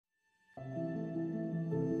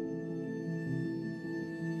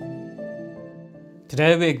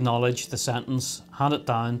Today we acknowledge the sentence handed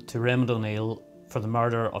down to Raymond O'Neill for the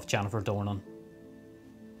murder of Jennifer Dornan.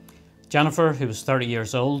 Jennifer, who was 30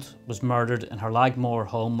 years old, was murdered in her Lagmore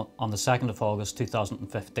home on the 2nd of August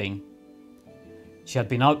 2015. She had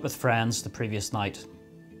been out with friends the previous night.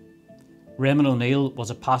 Raymond O'Neill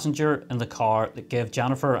was a passenger in the car that gave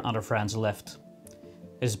Jennifer and her friends a lift.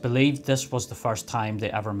 It is believed this was the first time they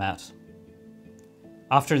ever met.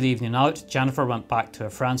 After the evening out, Jennifer went back to a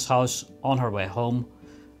friend's house on her way home,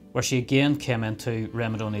 where she again came into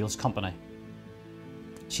Raymond O'Neill's company.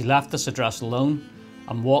 She left this address alone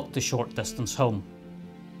and walked the short distance home.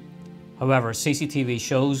 However, CCTV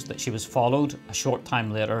shows that she was followed a short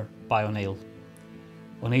time later by O'Neill.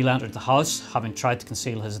 O'Neill entered the house, having tried to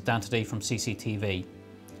conceal his identity from CCTV.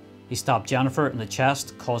 He stabbed Jennifer in the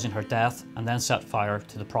chest, causing her death, and then set fire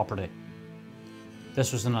to the property.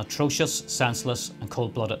 This was an atrocious, senseless and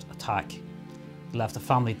cold-blooded attack. It left the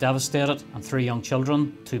family devastated and 3 young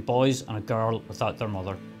children, 2 boys and a girl, without their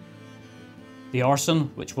mother. The arson,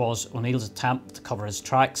 which was O'Neill's attempt to cover his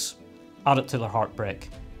tracks, added to their heartbreak.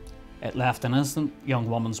 It left an innocent young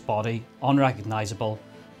woman's body unrecognisable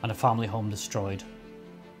and a family home destroyed.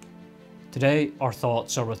 Today, our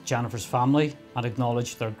thoughts are with Jennifer's family and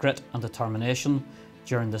acknowledge their grit and determination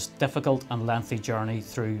during this difficult and lengthy journey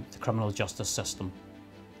through the criminal justice system.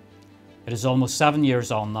 It is almost 7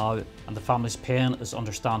 years on now, and the family's pain is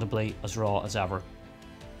understandably as raw as ever.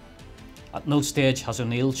 At no stage has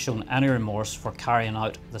O'Neill shown any remorse for carrying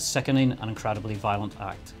out the sickening and incredibly violent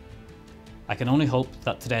act. I can only hope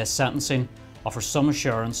that today's sentencing offers some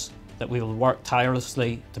assurance that we will work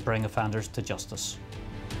tirelessly to bring offenders to justice.